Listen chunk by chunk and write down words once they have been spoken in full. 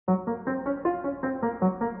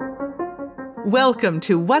Welcome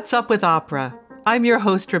to What's Up with Opera. I'm your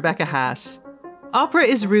host, Rebecca Haas. Opera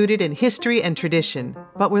is rooted in history and tradition,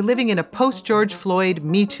 but we're living in a post-George Floyd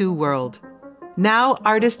Me Too world. Now,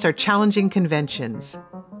 artists are challenging conventions.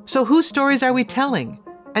 So whose stories are we telling?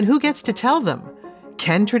 And who gets to tell them?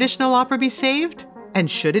 Can traditional opera be saved?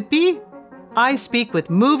 And should it be? I speak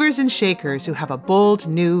with movers and shakers who have a bold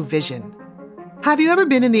new vision. Have you ever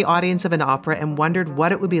been in the audience of an opera and wondered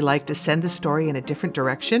what it would be like to send the story in a different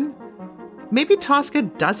direction? Maybe Tosca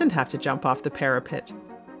doesn't have to jump off the parapet.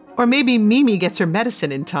 Or maybe Mimi gets her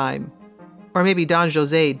medicine in time. Or maybe Don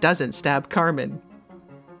José doesn't stab Carmen.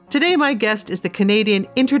 Today, my guest is the Canadian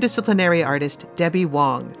interdisciplinary artist Debi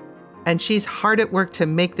Wong, and she's hard at work to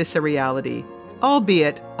make this a reality,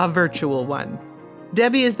 albeit a virtual one.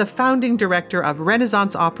 Debi is the founding director of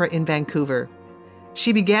Renaissance Opera in Vancouver.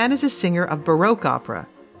 She began as a singer of Baroque opera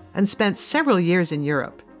and spent several years in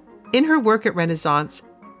Europe. In her work at Renaissance,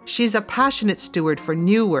 she's a passionate steward for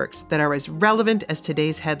new works that are as relevant as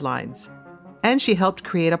today's headlines. And she helped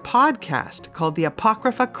create a podcast called The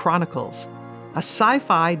Apocrypha Chronicles, a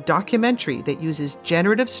sci-fi documentary that uses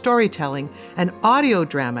generative storytelling and audio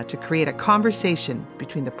drama to create a conversation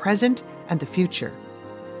between the present and the future.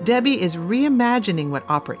 Debi is reimagining what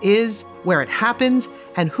opera is, where it happens,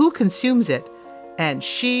 and who consumes it. And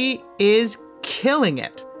she is killing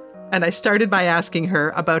it. And I started by asking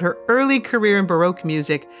her about her early career in Baroque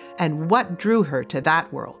music and what drew her to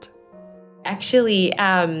that world. Actually,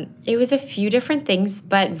 it was a few different things,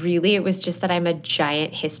 but really it was just that I'm a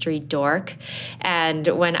giant history dork. And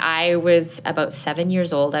when I was about 7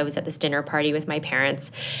 years old, I was at this dinner party with my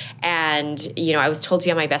parents. And, I was told to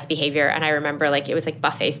be on my best behavior. And I remember it was like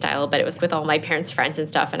buffet style, but it was with all my parents' friends and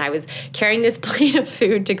stuff. And I was carrying this plate of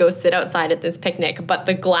food to go sit outside at this picnic, but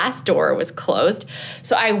the glass door was closed.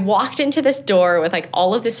 So I walked into this door with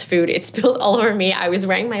all of this food. It spilled all over me. I was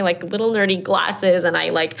wearing my little nerdy glasses and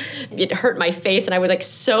it hurt my face, and I was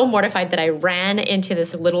so mortified that I ran into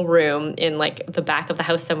this little room in the back of the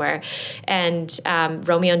house somewhere, and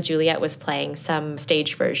Romeo and Juliet was playing some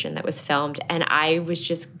stage version that was filmed, and I was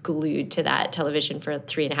just glued to that television for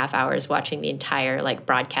 3.5 hours watching the entire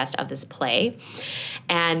broadcast of this play.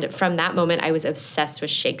 And from that moment, I was obsessed with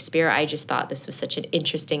Shakespeare. I just thought this was such an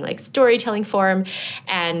interesting storytelling form,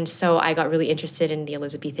 and so I got really interested in the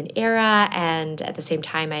Elizabethan era, and at the same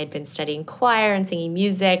time I had been studying choir and singing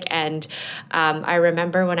music. And I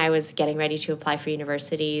remember when I was getting ready to apply for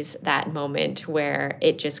universities, that moment where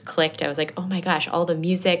it just clicked. I was like, oh my gosh, all the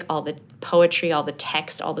music, all the poetry, all the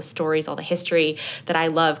text, all the stories, all the history that I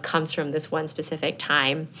love comes from this one specific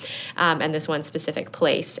time and this one specific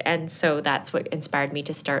place. And so that's what inspired me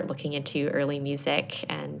to start looking into early music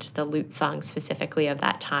and the lute songs specifically of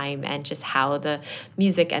that time, and just how the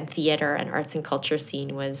music and theater and arts and culture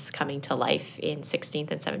scene was coming to life in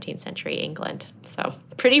 16th and 17th century England. So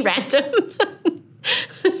pretty random,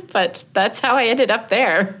 but that's how I ended up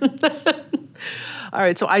there. All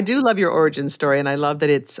right, so I do love your origin story, and I love that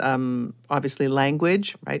it's obviously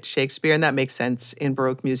language, right? Shakespeare, and that makes sense in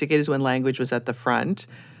Baroque music. It is when language was at the front.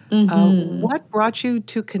 Mm-hmm. What brought you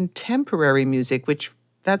to contemporary music, which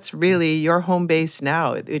that's really your home base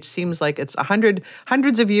now? It seems like it's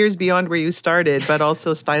hundreds of years beyond where you started, but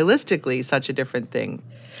also stylistically such a different thing.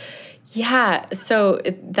 Yeah, so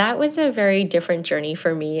that was a very different journey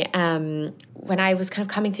for me. When I was kind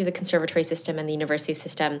of coming through the conservatory system and the university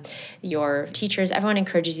system, your teachers, everyone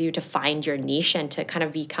encourages you to find your niche and to kind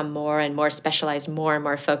of become more and more specialized, more and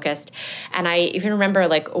more focused. And I even remember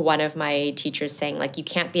one of my teachers saying you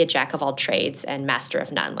can't be a jack of all trades and master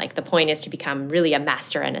of none. The point is to become really a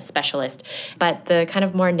master and a specialist. But the kind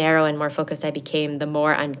of more narrow and more focused I became, the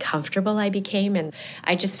more uncomfortable I became. And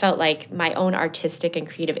I just felt like my own artistic and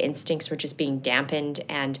creative instincts were just being dampened,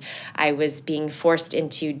 and I was being forced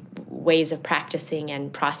into ways of practicing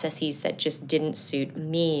and processes that just didn't suit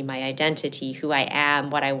me, my identity, who I am,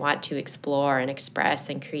 what I want to explore and express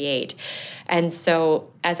and create. And so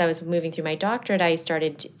as I was moving through my doctorate, I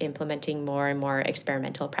started implementing more and more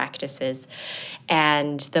experimental practices.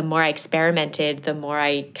 And the more I experimented, the more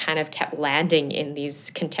I kind of kept landing in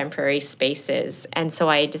these contemporary spaces. And so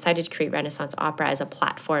I decided to create Renaissance Opera as a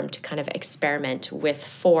platform to kind of experiment with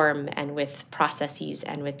form and with processes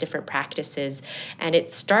and with different practices. And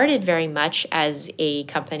it started very much as a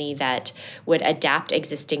company that would adapt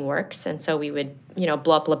existing works. And so we would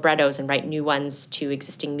blow up librettos and write new ones to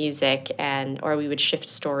existing music, or we would shift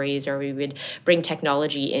stories, or we would bring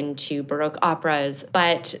technology into Baroque operas.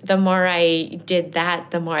 But the more I did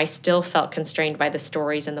that, the more I still felt constrained by the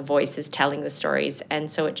stories and the voices telling the stories.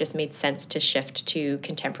 And so it just made sense to shift to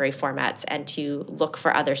contemporary formats and to look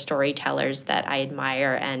for other storytellers that I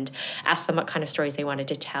admire and ask them what kind of stories they wanted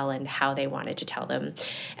to tell and how they wanted to tell them.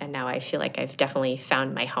 And now I feel like I've definitely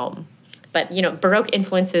found my home. But, Baroque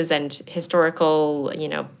influences and historical,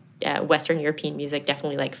 Western European music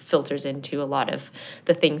definitely like filters into a lot of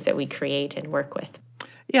the things that we create and work with.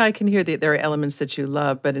 Yeah, I can hear that there are elements that you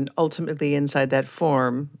love, but ultimately inside that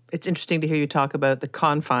form, it's interesting to hear you talk about the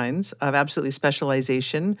confines of absolutely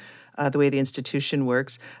specialization, the way the institution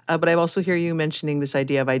works. But I also hear you mentioning this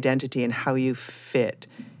idea of identity and how you fit.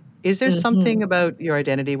 Is there something about your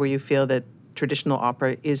identity where you feel that traditional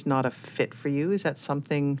opera is not a fit for you? Is that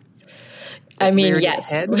something that reared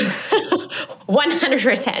its yes. head?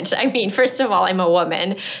 100%. First of all, I'm a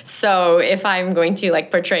woman. So if I'm going to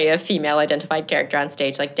portray a female identified character on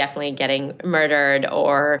stage, definitely getting murdered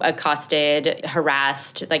or accosted,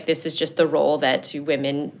 harassed, this is just the role that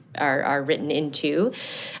women are written into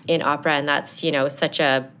in opera. And that's, such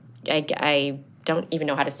I don't even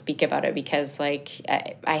know how to speak about it because I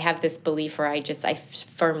have this belief where I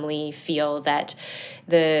firmly feel that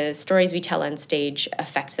the stories we tell on stage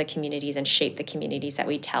affect the communities and shape the communities that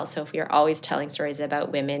we tell. So if we are always telling stories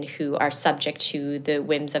about women who are subject to the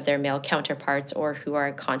whims of their male counterparts or who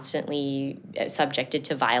are constantly subjected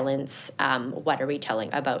to violence, what are we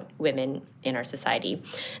telling about women in our society? And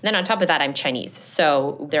then on top of that, I'm Chinese.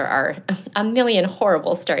 So there are a million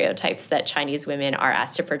horrible stereotypes that Chinese women are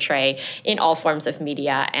asked to portray in all forms of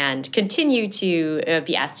media and continue to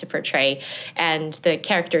be asked to portray. And the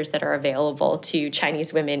characters that are available to Chinese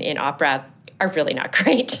women in opera are really not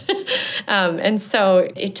great. And so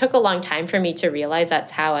it took a long time for me to realize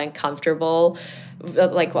that's how uncomfortable a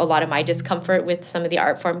lot of my discomfort with some of the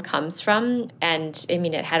art form comes from. And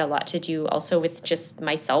it had a lot to do also with just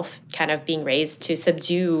myself kind of being raised to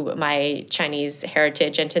subdue my Chinese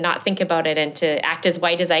heritage and to not think about it and to act as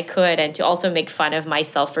white as I could and to also make fun of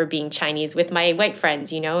myself for being Chinese with my white friends.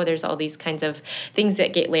 There's all these kinds of things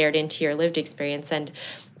that get layered into your lived experience. And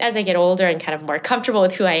as I get older and kind of more comfortable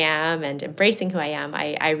with who I am and embracing who I am,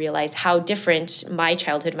 I realize how different my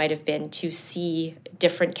childhood might have been to see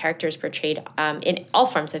different characters portrayed in all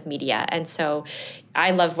forms of media. And so I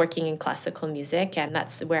love working in classical music, and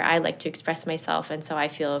that's where I like to express myself. And so I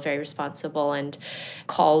feel very responsible and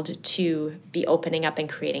called to be opening up and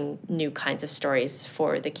creating new kinds of stories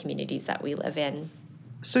for the communities that we live in.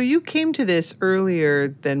 So you came to this earlier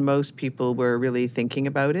than most people were really thinking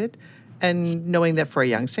about it. And knowing that for a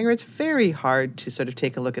young singer, it's very hard to sort of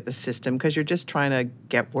take a look at the system because you're just trying to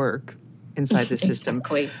get work inside the system.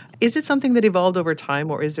 Exactly. Is it something that evolved over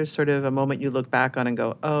time, or is there sort of a moment you look back on and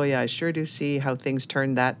go, oh yeah, I sure do see how things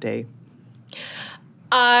turned that day?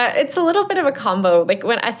 It's a little bit of a combo.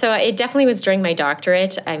 So it definitely was during my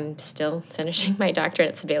doctorate. I'm still finishing my doctorate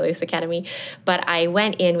at Sibelius Academy, but I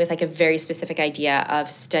went in with a very specific idea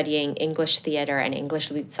of studying English theater and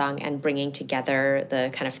English lute song and bringing together the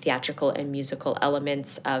kind of theatrical and musical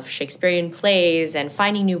elements of Shakespearean plays and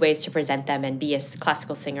finding new ways to present them and be a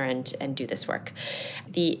classical singer and do this work.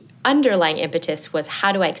 The underlying impetus was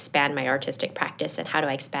how do I expand my artistic practice and how do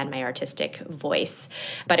I expand my artistic voice?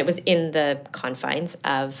 But it was in the confines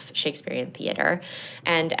of Shakespearean theater.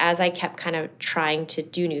 And as I kept kind of trying to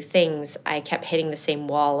do new things, I kept hitting the same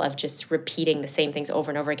wall of just repeating the same things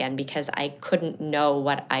over and over again because I couldn't know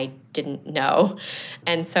what I didn't know.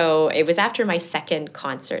 And so it was after my second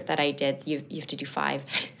concert that I did, you have to do 5,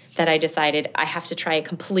 that I decided I have to try a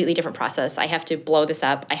completely different process. I have to blow this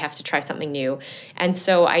up. I have to try something new. And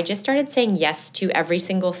so I just started saying yes to every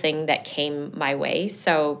single thing that came my way.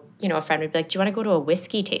 So, a friend would be like, do you want to go to a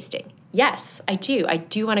whiskey tasting? Yes, I do. I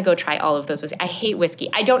do want to go try all of those whiskeys. I hate whiskey.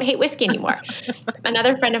 I don't hate whiskey anymore.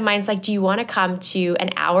 Another friend of mine's like, do you want to come to an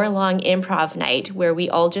hour-long improv night where we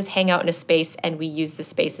all just hang out in a space and we use the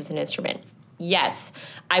space as an instrument? Yes,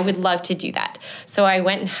 I would love to do that. So I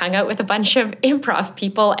went and hung out with a bunch of improv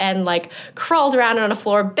people and crawled around on a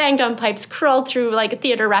floor, banged on pipes, crawled through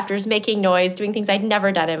theater rafters, making noise, doing things I'd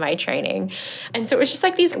never done in my training. And so it was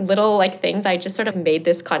just these little things. I just sort of made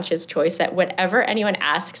this conscious choice that whatever anyone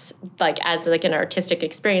asks, as an artistic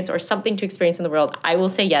experience or something to experience in the world, I will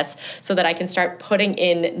say yes so that I can start putting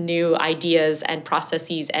in new ideas and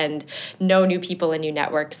processes and know new people and new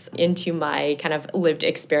networks into my kind of lived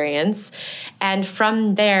experience. And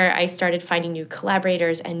from there, I started finding new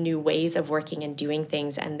collaborators and new ways of working and doing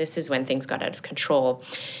things. And this is when things got out of control.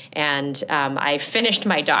 And I finished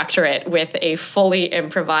my doctorate with a fully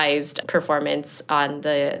improvised performance on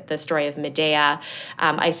the story of Medea.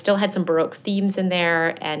 I still had some Baroque themes in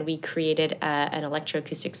there, and we created an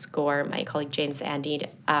electroacoustic score, my colleague James Andy,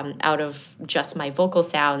 out of just my vocal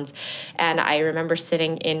sounds. And I remember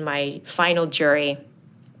sitting in my final jury,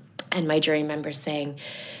 and my jury members saying,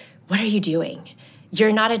 "What are you doing?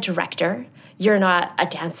 You're not a director. You're not a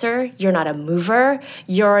dancer. You're not a mover.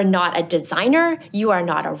 You're not a designer. You are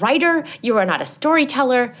not a writer. You are not a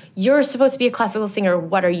storyteller. You're supposed to be a classical singer.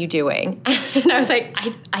 What are you doing?" And I was like,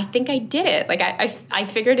 I think I did it. Like, I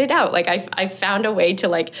figured it out. Like, I found a way to,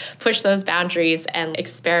 like, push those boundaries and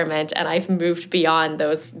experiment. And I've moved beyond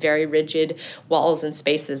those very rigid walls and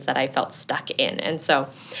spaces that I felt stuck in. And so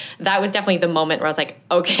that was definitely the moment where I was like,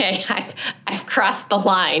 okay, I've crossed the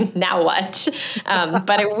line. Now what?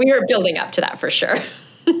 We were building up to that for sure.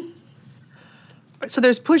 So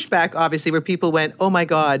there's pushback, obviously, where people went, "Oh my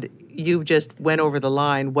God, you've just went over the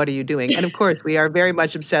line. What are you doing?" And of course, we are very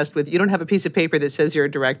much obsessed with, you don't have a piece of paper that says you're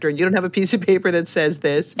a director, and you don't have a piece of paper that says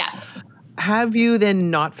this. Yes. Have you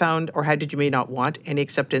then not found, or how did you may not want any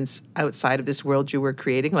acceptance outside of this world you were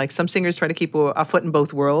creating? Like some singers try to keep a foot in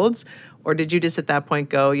both worlds. Or did you just at that point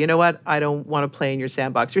go, you know what, I don't want to play in your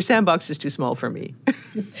sandbox. Your sandbox is too small for me.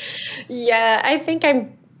 Yeah, I think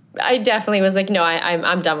I definitely was like, no,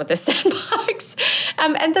 I'm done with this sandbox.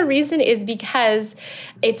 And the reason is because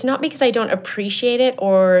it's not because I don't appreciate it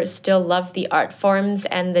or still love the art forms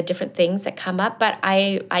and the different things that come up, but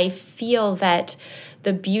I feel that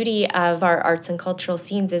the beauty of our arts and cultural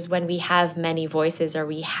scenes is when we have many voices, or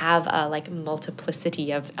we have a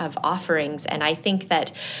multiplicity of offerings. And I think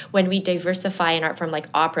that when we diversify an art form like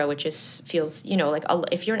opera, which feels,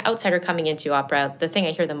 if you're an outsider coming into opera, the thing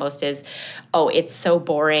I hear the most is, "Oh, it's so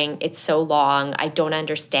boring. It's so long. I don't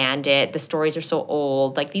understand it. The stories are so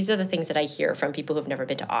old." Like, these are the things that I hear from people who've never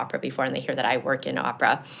been to opera before, and they hear that I work in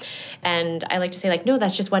opera. And I like to say, no,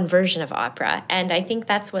 that's just one version of opera. And I think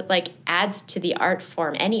that's what adds to the art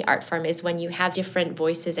form, any art form, is when you have different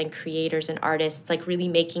voices and creators and artists really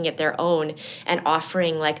making it their own and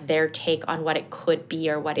offering their take on what it could be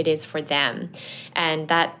or what it is for them. And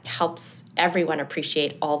that helps everyone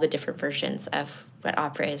appreciate all the different versions of what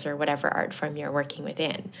opera is or whatever art form you're working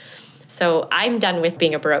within. So I'm done with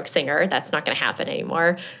being a Baroque singer. That's not going to happen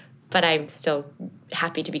anymore. But I'm still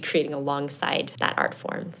happy to be creating alongside that art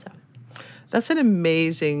form. So. That's an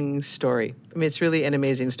amazing story. I mean, it's really an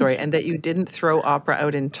amazing story. And that you didn't throw opera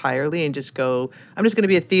out entirely and just go, I'm just going to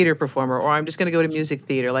be a theater performer, or I'm just going to go to music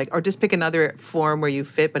theater, or just pick another form where you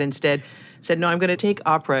fit, but instead said, no, I'm going to take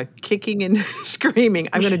opera kicking and screaming.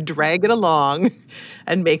 I'm going to drag it along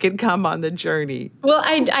and make it come on the journey. Well,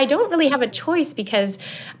 I don't really have a choice because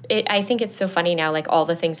I think it's so funny now, all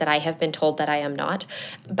the things that I have been told that I am not.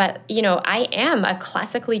 But, I am a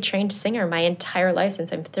classically trained singer my entire life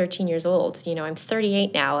since I'm 13 years old. I'm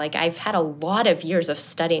 38 now. I've had a lot of years of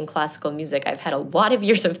studying classical music. I've had a lot of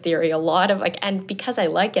years of theory, and because I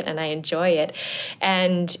like it and I enjoy it.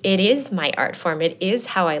 And it is my art form. It is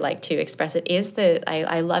how I like to express it.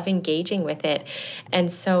 I love engaging with it. And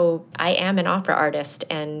so I am an opera artist.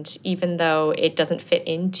 And even though it doesn't fit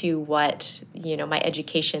into what, my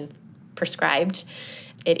education prescribed,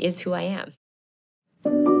 it is who I am.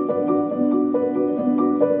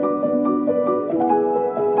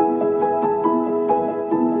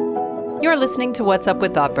 You're listening to What's Up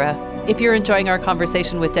with Opera. If you're enjoying our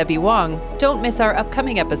conversation with Debi Wong, don't miss our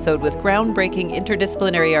upcoming episode with groundbreaking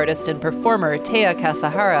interdisciplinary artist and performer Thea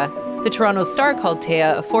Kasahara. The Toronto Star called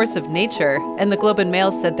Thea a force of nature, and the Globe and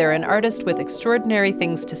Mail said they're an artist with extraordinary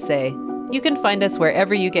things to say. You can find us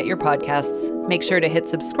wherever you get your podcasts. Make sure to hit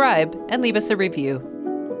subscribe and leave us a review.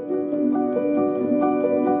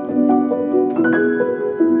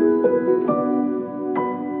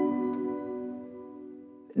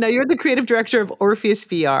 Now, you're the creative director of Orpheus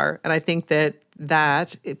VR, and I think that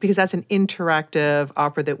because that's an interactive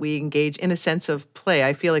opera that we engage in a sense of play,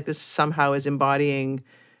 I feel like this somehow is embodying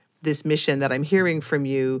this mission that I'm hearing from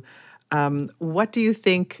you. What do you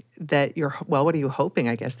think that what are you hoping,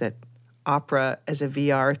 I guess, that opera as a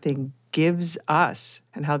VR thing gives us,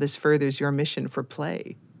 and how this furthers your mission for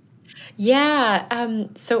play? Yeah.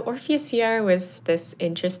 So Orpheus VR was this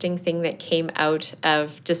interesting thing that came out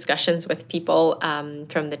of discussions with people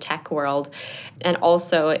from the tech world. And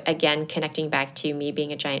also, again, connecting back to me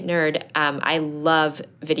being a giant nerd, I love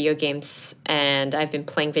video games. And I've been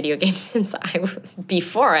playing video games since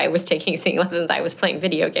before I was taking singing lessons, I was playing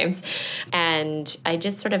video games. And I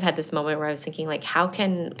just sort of had this moment where I was thinking, like, how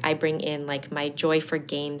can I bring in like my joy for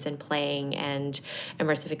games and playing and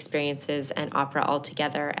immersive experiences and opera all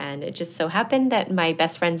together? And it just so happened that my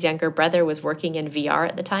best friend's younger brother was working in VR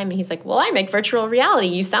at the time. And he's like, well, I make virtual reality.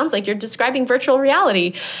 You sounds like you're describing virtual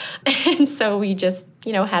reality. And so we just,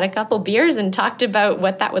 had a couple beers and talked about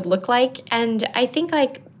what that would look like. And I think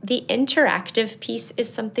like the interactive piece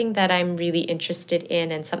is something that I'm really interested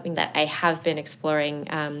in and something that I have been exploring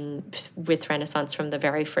with Renaissance from the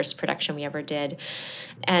very first production we ever did.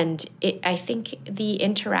 And I think the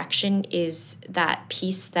interaction is that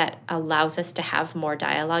piece that allows us to have more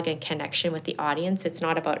dialogue and connection with the audience. It's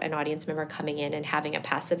not about an audience member coming in and having a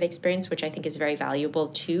passive experience, which I think is very valuable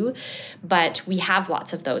too. But we have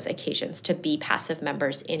lots of those occasions to be passive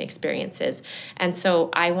members in experiences. And so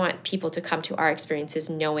I want people to come to our experiences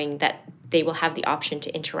knowing that they will have the option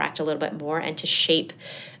to interact a little bit more and to shape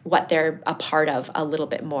what they're a part of a little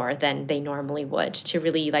bit more than they normally would, to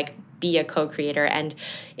really like be a co-creator and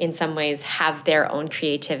in some ways have their own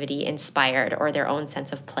creativity inspired or their own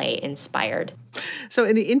sense of play inspired. So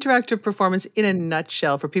in the interactive performance, in a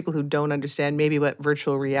nutshell, for people who don't understand maybe what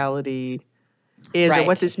virtual reality is or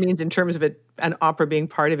what this means in terms of an opera being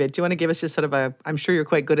part of it, do you want to give us just sort of I'm sure you're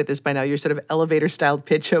quite good at this by now, your sort of elevator style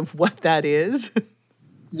pitch of what that is?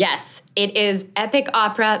 Yes, it is epic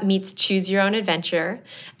opera meets choose your own adventure.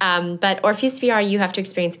 But Orpheus VR, you have to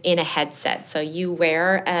experience in a headset. So you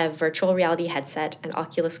wear a virtual reality headset, an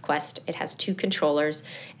Oculus Quest. It has 2 controllers.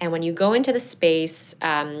 And when you go into the space,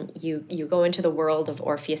 you go into the world of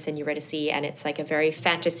Orpheus and Eurydice, and it's like a very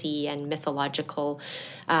fantasy and mythological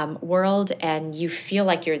world. And you feel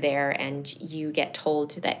like you're there, and you get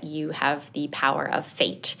told that you have the power of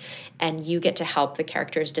fate. And you get to help the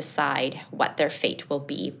characters decide what their fate will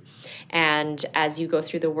be. And as you go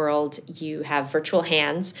through the world, you have virtual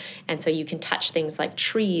hands. And so you can touch things like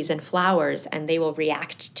trees and flowers, and they will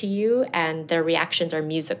react to you. And their reactions are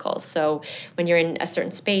musical. So when you're in a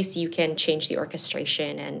certain space, you can change the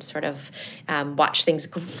orchestration and sort of watch things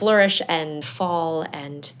flourish and fall,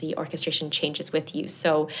 and the orchestration changes with you.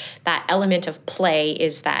 So that element of play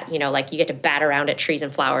is that, like you get to bat around at trees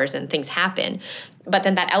and flowers and things happen. But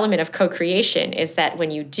then that element of co-creation is that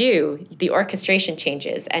when you do, the orchestration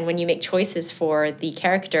changes. And when you make choices for the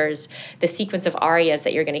characters, the sequence of arias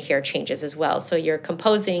that you're going to hear changes as well. So you're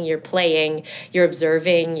composing, you're playing, you're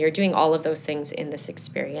observing, you're doing all of those things in this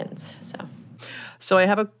experience. So I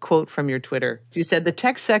have a quote from your Twitter. You said, the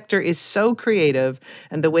tech sector is so creative,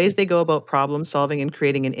 and the ways they go about problem solving and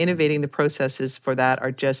creating and innovating the processes for that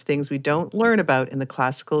are just things we don't learn about in the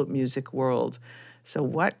classical music world. So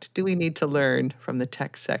what do we need to learn from the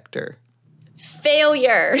tech sector?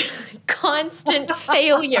 Failure, constant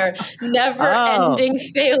failure, never-ending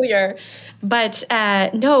failure. But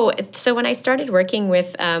no, so when I started working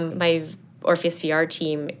with my Orpheus VR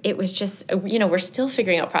team, it was just, we're still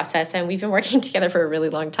figuring out process, and we've been working together for a really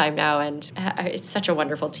long time now, and it's such a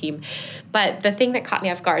wonderful team. But the thing that caught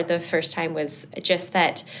me off guard the first time was just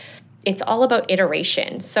that it's all about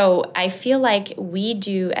iteration. So I feel like we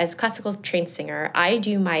do, as classical trained singer, I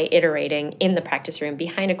do my iterating in the practice room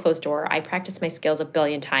behind a closed door. I practice my skills a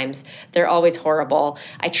billion times. They're always horrible.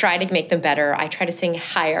 I try to make them better. I try to sing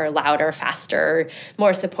higher, louder, faster,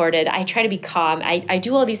 more supported. I try to be calm. I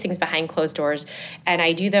do all these things behind closed doors, and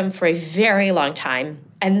I do them for a very long time.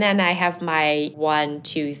 And then I have my 1,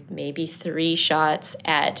 2, maybe 3 shots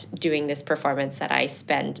at doing this performance that I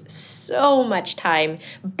spend so much time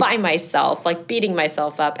by myself, like beating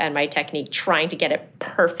myself up and my technique, trying to get it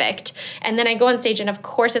perfect. And then I go on stage, and of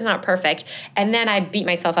course it's not perfect. And then I beat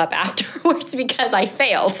myself up afterwards because I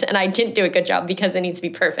failed and I didn't do a good job because it needs to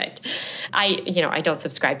be perfect. I don't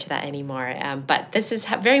subscribe to that anymore. But this is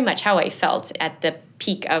very much how I felt at the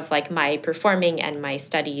peak of like my performing and my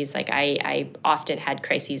studies. Like I often had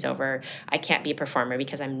crises over I can't be a performer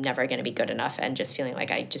because I'm never going to be good enough, and just feeling like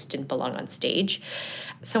I just didn't belong on stage.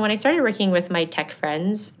 So when I started working with my tech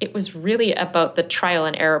friends, it was really about the trial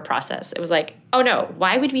and error process. It was like, oh no,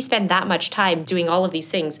 why would we spend that much time doing all of these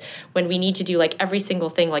things when we need to do like every single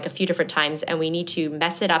thing like a few different times, and we need to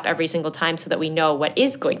mess it up every single time so that we know what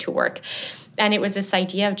is going to work. And it was this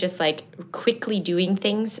idea of just like quickly doing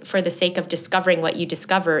things for the sake of discovering what you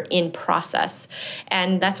discover in process.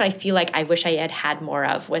 And that's what I feel like I wish I had had more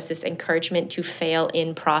of, was this encouragement to fail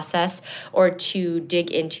in process or to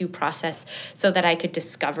dig into process so that I could discover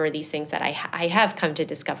discover these things that I have come to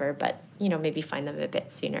discover, but, maybe find them a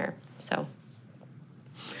bit sooner. So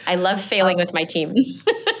I love failing with my team.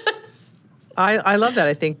 I love that.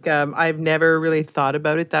 I think I've never really thought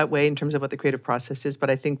about it that way in terms of what the creative process is, but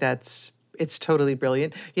I think it's totally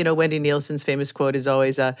brilliant. Wendy Nielsen's famous quote is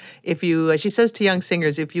always, she says to young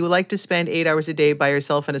singers, if you like to spend 8 hours a day by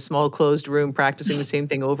yourself in a small closed room practicing the same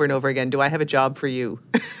thing over and over again, do I have a job for you?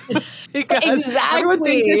 Because everyone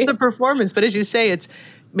thinks it's the performance, but as you say, it's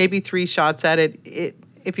maybe 3 shots at it.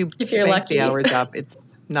 If you're bank lucky. the hours up, it's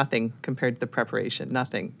nothing compared to the preparation,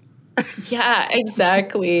 nothing. Yeah,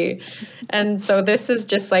 exactly. And so this is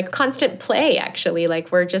just like constant play, actually.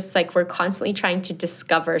 Like we're constantly trying to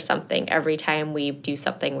discover something every time we do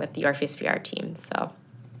something with the Orpheus VR team. So.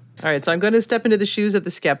 All right, so I'm going to step into the shoes of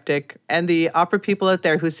the skeptic and the opera people out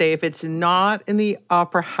there who say if it's not in the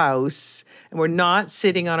opera house and we're not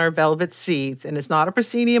sitting on our velvet seats and it's not a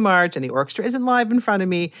proscenium arch and the orchestra isn't live in front of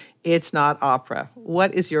me, it's not opera.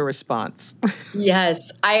 What is your response?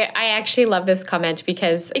 Yes, I actually love this comment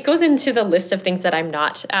because it goes into the list of things that I'm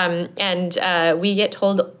not. And we get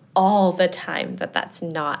told all the time that that's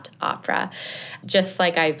not opera. Just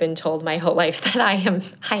like I've been told my whole life that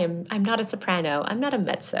I'm not a soprano, I'm not a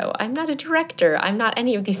mezzo, I'm not a director, I'm not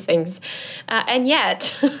any of these things. And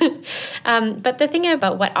yet, but the thing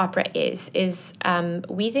about what opera is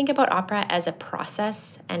we think about opera as a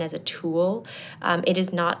process and as a tool. It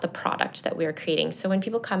is not the product that we're creating. So when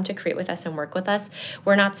people come to create with us and work with us,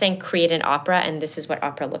 we're not saying create an opera and this is what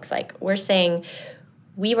opera looks like. We're saying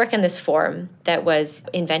we work in this form that was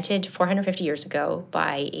invented 450 years ago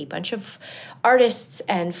by a bunch of artists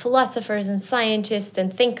and philosophers and scientists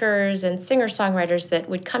and thinkers and singer-songwriters that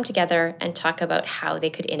would come together and talk about how they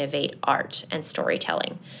could innovate art and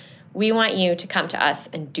storytelling. We want you to come to us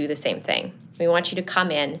and do the same thing. We want you to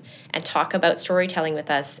come in and talk about storytelling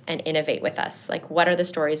with us and innovate with us. Like, what are the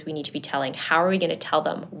stories we need to be telling? How are we going to tell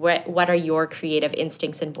them? What are your creative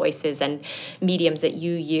instincts and voices and mediums that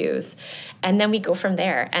you use? And then we go from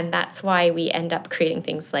there. And that's why we end up creating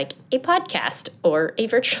things like a podcast or a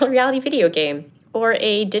virtual reality video game, or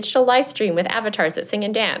a digital live stream with avatars that sing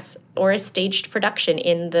and dance, or a staged production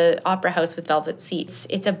in the opera house with velvet seats.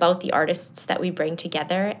 It's about the artists that we bring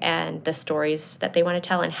together and the stories that they want to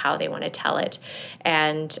tell and how they want to tell it.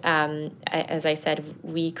 And as I said,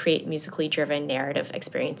 we create musically driven narrative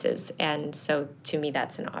experiences. And so to me,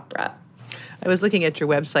 that's an opera. I was looking at your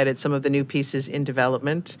website at some of the new pieces in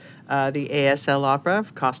development, the ASL opera,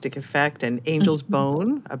 Caustic Effect, and Angel's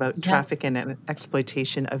Bone, about traffic and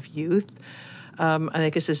exploitation of youth. And I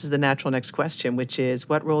guess this is the natural next question, which is,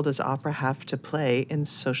 what role does opera have to play in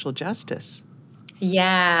social justice?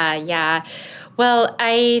 Yeah. Well,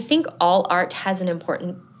 I think all art has an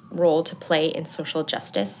important role to play in social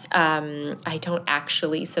justice. I don't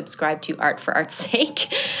actually subscribe to art for art's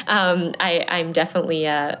sake. I'm definitely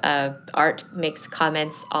art makes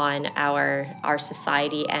comments on our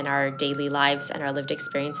society and our daily lives and our lived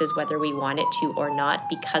experiences, whether we want it to or not,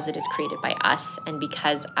 because it is created by us and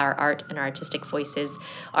because our art and our artistic voices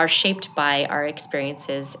are shaped by our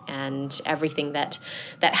experiences and everything that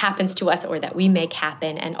happens to us or that we make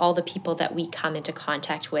happen and all the people that we come into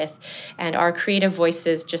contact with. And our creative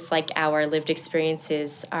voices, just like our lived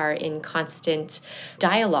experiences, are in constant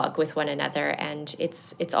dialogue with one another, and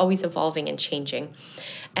it's always evolving and changing.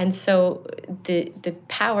 And so the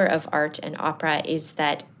power of art and opera is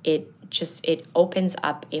that it opens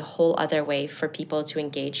up a whole other way for people to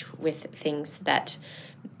engage with things that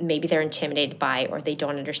maybe they're intimidated by, or they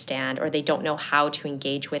don't understand, or they don't know how to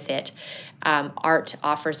engage with it. Art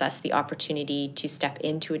offers us the opportunity to step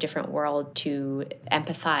into a different world, to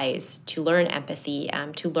empathize, to learn empathy,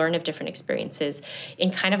 to learn of different experiences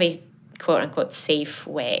in kind of a quote unquote safe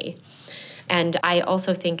way. And I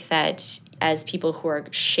also think that as people who are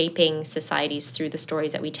shaping societies through the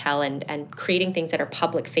stories that we tell and creating things that are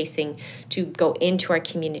public facing to go into our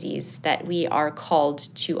communities, that we are called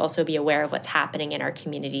to also be aware of what's happening in our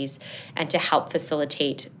communities and to help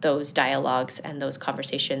facilitate those dialogues and those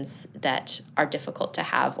conversations that are difficult to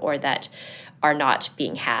have or that are not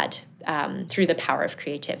being had through the power of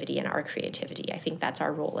creativity and our creativity. I think that's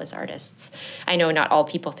our role as artists. I know not all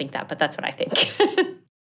people think that, but that's what I think.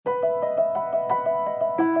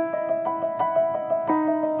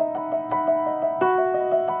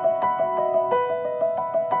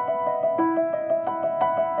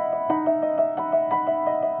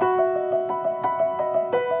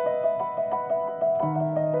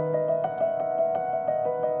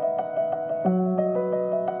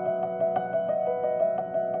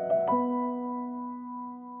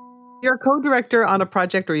 You're a co-director on a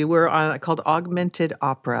project, or you were on, called Augmented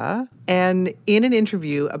Opera. And in an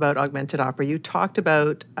interview about augmented opera, you talked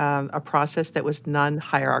about a process that was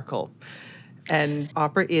non-hierarchical. And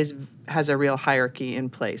opera has a real hierarchy in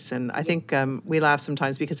place. And I think we laugh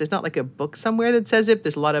sometimes because there's not like a book somewhere that says it.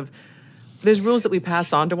 There's rules that we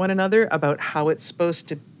pass on to one another about how it's supposed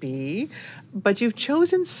to be. But you've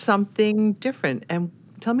chosen something different. And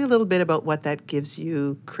tell me a little bit about what that gives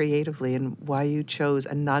you creatively and why you chose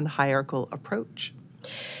a non-hierarchical approach.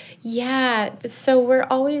 Yeah, so we're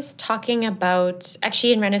always talking about,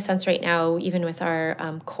 actually in Renaissance right now, even with our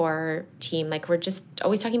core team, like we're just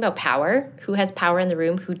always talking about power, who has power in the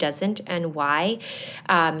room, who doesn't, and why.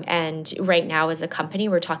 And right now as a company,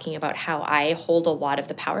 we're talking about how I hold a lot of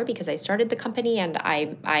the power because I started the company and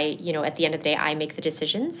I, at the end of the day, I make the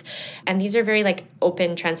decisions. And these are very like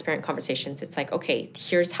open, transparent conversations. It's like, okay,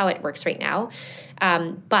 here's how it works right now.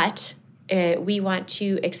 But we want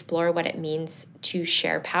to explore what it means to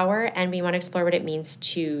share power, and we want to explore what it means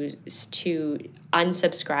to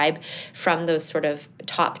unsubscribe from those sort of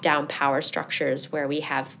top-down power structures where we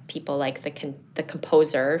have people like the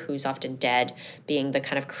composer, who's often dead, being the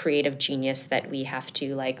kind of creative genius that we have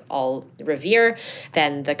to like all revere,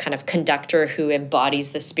 then the kind of conductor who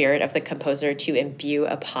embodies the spirit of the composer to imbue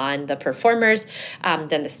upon the performers,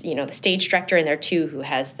 then the stage director in there too, who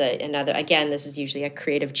has another, again, this is usually a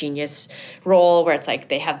creative genius role where it's like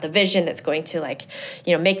they have the vision that's going to like,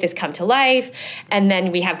 make this come to life. And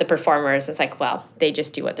then we have the performers. It's like, well, they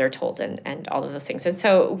just do what they're told and all of those things. And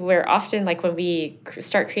so we're often like when we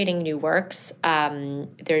start creating new works,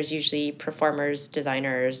 there's usually performers,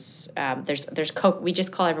 designers, we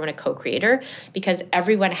just call everyone a co-creator because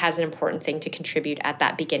everyone has an important thing to contribute at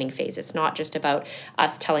that beginning phase. It's not just about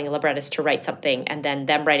us telling a librettist to write something and then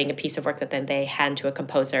them writing a piece of work that then they hand to a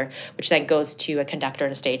composer, which then goes to a conductor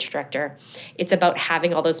and a stage director. It's about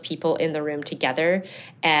having all those people in the room together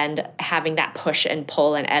and having that push and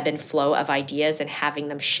pull and ebb and flow of ideas and having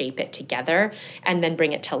them shape it together and then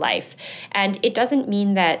bring it to life. And it doesn't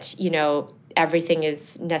mean that, everything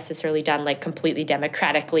is necessarily done like completely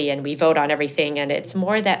democratically and we vote on everything. And it's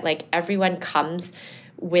more that like everyone comes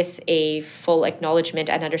with a full acknowledgement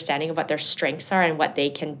and understanding of what their strengths are and what they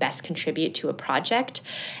can best contribute to a project.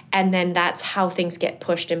 And then that's how things get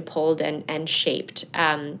pushed and pulled and shaped.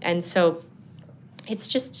 And so it's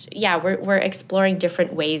just, we're exploring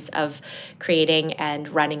different ways of creating and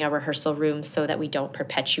running a rehearsal room so that we don't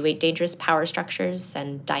perpetuate dangerous power structures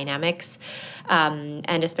and dynamics.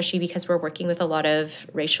 And especially because we're working with a lot of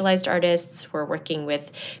racialized artists, we're working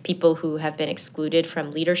with people who have been excluded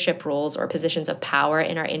from leadership roles or positions of power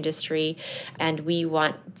in our industry. And we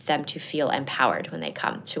want them to feel empowered when they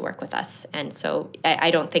come to work with us. And so I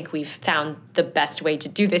don't think we've found the best way to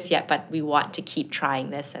do this yet, but we want to keep trying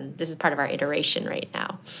this. And this is part of our iteration right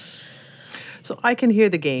now. So I can hear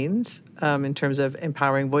the gains in terms of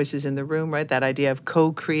empowering voices in the room, right? That idea of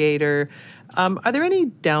co-creator. Are there any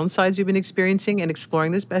downsides you've been experiencing in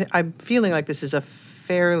exploring this? I'm feeling like this is a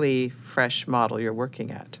fairly fresh model you're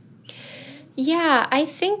working at. Yeah, I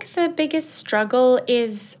think the biggest struggle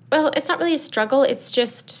is, well, it's not really a struggle. It's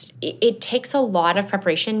just, it takes a lot of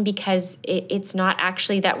preparation because it's not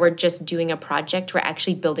actually that we're just doing a project. We're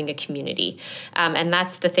actually building a community. And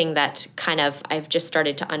that's the thing that kind of I've just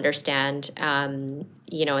started to understand, in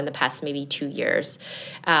the past maybe 2 years,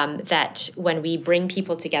 that when we bring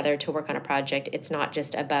people together to work on a project, it's not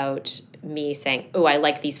just about me saying, oh, I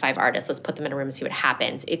like these 5 artists. Let's put them in a room and see what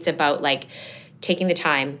happens. It's about like taking the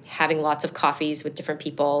time, having lots of coffees with different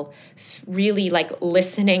people, really like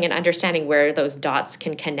listening and understanding where those dots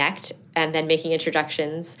can connect, and then making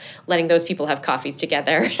introductions, letting those people have coffees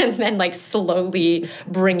together, and then like slowly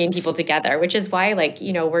bringing people together, which is why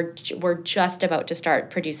we're just about to start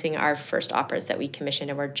producing our first operas that we commissioned,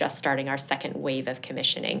 and we're just starting our second wave of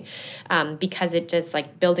commissioning, because it just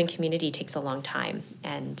like building community takes a long time.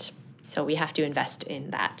 And so we have to invest in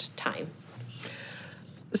that time.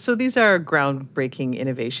 So these are groundbreaking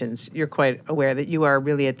innovations. You're quite aware that you are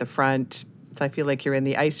really at the front. I feel like you're in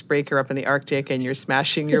the icebreaker up in the Arctic and you're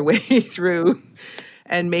smashing your way through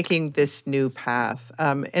and making this new path.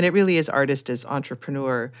 And it really is artist as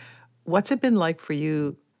entrepreneur. What's it been like for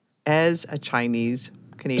you as a Chinese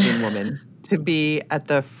Canadian woman to be at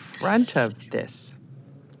the front of this?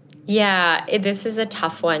 Yeah, this is a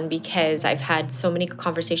tough one because I've had so many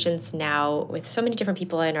conversations now with so many different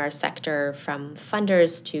people in our sector, from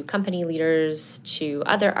funders to company leaders to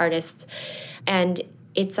other artists. And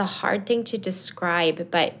it's a hard thing to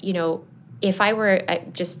describe, but, if I were,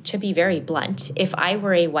 just to be very blunt, if I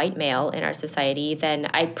were a white male in our society, then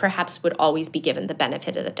I perhaps would always be given the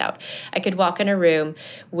benefit of the doubt. I could walk in a room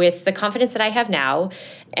with the confidence that I have now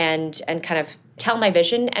and kind of tell my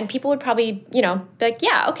vision, and people would probably, be like,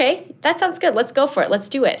 yeah, okay, that sounds good. Let's go for it. Let's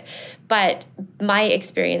do it. But my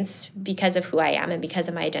experience, because of who I am and because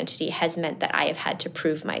of my identity, has meant that I have had to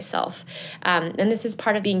prove myself. And this is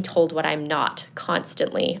part of being told what I'm not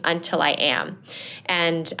constantly until I am.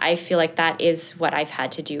 And I feel like that is what I've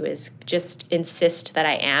had to do, is just insist that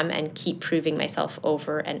I am and keep proving myself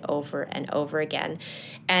over and over and over again.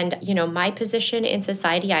 And, my position in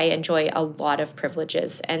society, I enjoy a lot of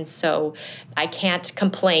privileges. And so I can't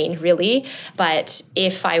complain, really. But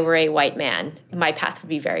if I were a white man, my path would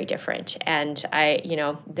be very different. And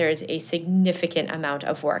there's a significant amount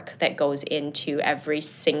of work that goes into every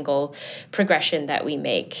single progression that we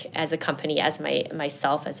make as a company, as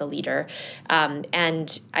myself as a leader.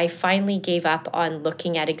 And I finally gave up on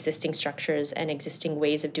looking at existing structures and existing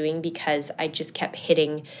ways of doing, because I just kept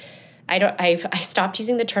hitting. I stopped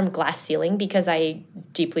using the term glass ceiling, because I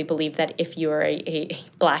deeply believe that if you are a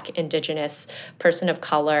Black, Indigenous person of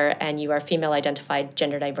color and you are female identified,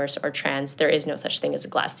 gender diverse, or trans, there is no such thing as a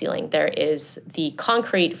glass ceiling. There is the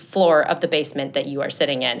concrete floor of the basement that you are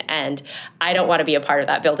sitting in. And I don't want to be a part of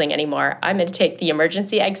that building anymore. I'm going to take the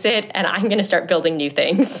emergency exit and I'm going to start building new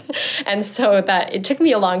things. And so that it took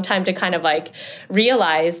me a long time to kind of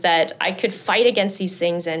realize that I could fight against these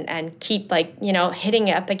things and keep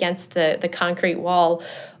hitting up against the concrete wall,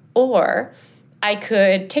 or I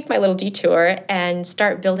could take my little detour and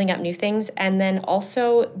start building up new things, and then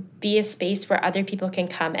also be a space where other people can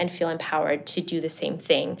come and feel empowered to do the same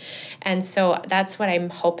thing. And so that's what I'm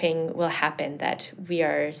hoping will happen, that we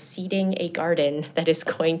are seeding a garden that is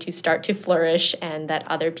going to start to flourish, and that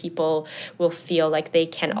other people will feel like they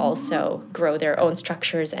can also grow their own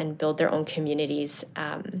structures and build their own communities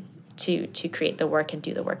to create the work and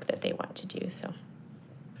do the work that they want to do. So.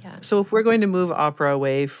 Yeah. So if we're going to move opera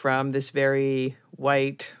away from this very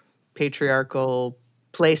white, patriarchal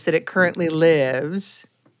place that it currently lives,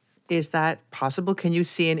 is that possible? Can you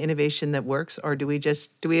see an innovation that works, or do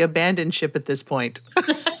we abandon ship at this point?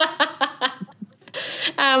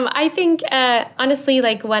 I think, honestly,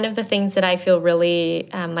 one of the things that I feel really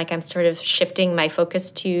like I'm sort of shifting my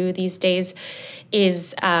focus to these days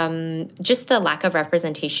is just the lack of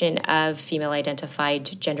representation of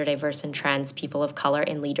female-identified, gender-diverse, and trans people of color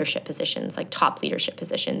in leadership positions, like top leadership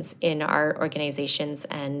positions in our organizations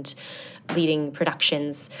and leading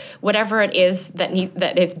productions, whatever it is that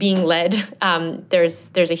is being led.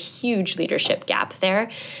 There's a huge leadership gap there,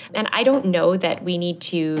 and I don't know that we need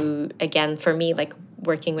to, again, for me,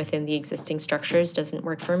 working within the existing structures doesn't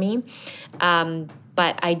work for me.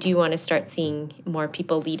 But I do want to start seeing more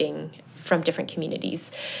people leading from different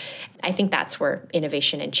communities. I think that's where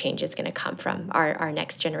innovation and change is going to come from, our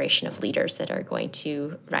next generation of leaders that are going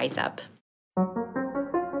to rise up.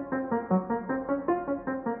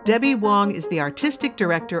 Debi Wong is the artistic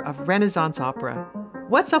director of Naissance Opera.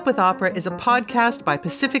 What's Up with Opera is a podcast by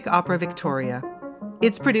Pacific Opera Victoria.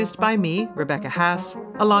 It's produced by me, Rebecca Haas,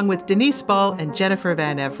 along with Denise Ball and Jennifer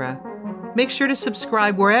Van Evra. Make sure to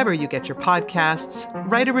subscribe wherever you get your podcasts,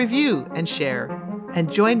 write a review, and share.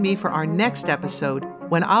 And join me for our next episode,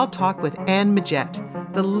 when I'll talk with Anne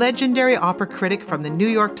Majette, the legendary opera critic from the New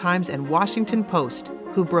York Times and Washington Post,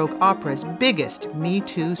 who broke opera's biggest Me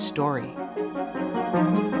Too story.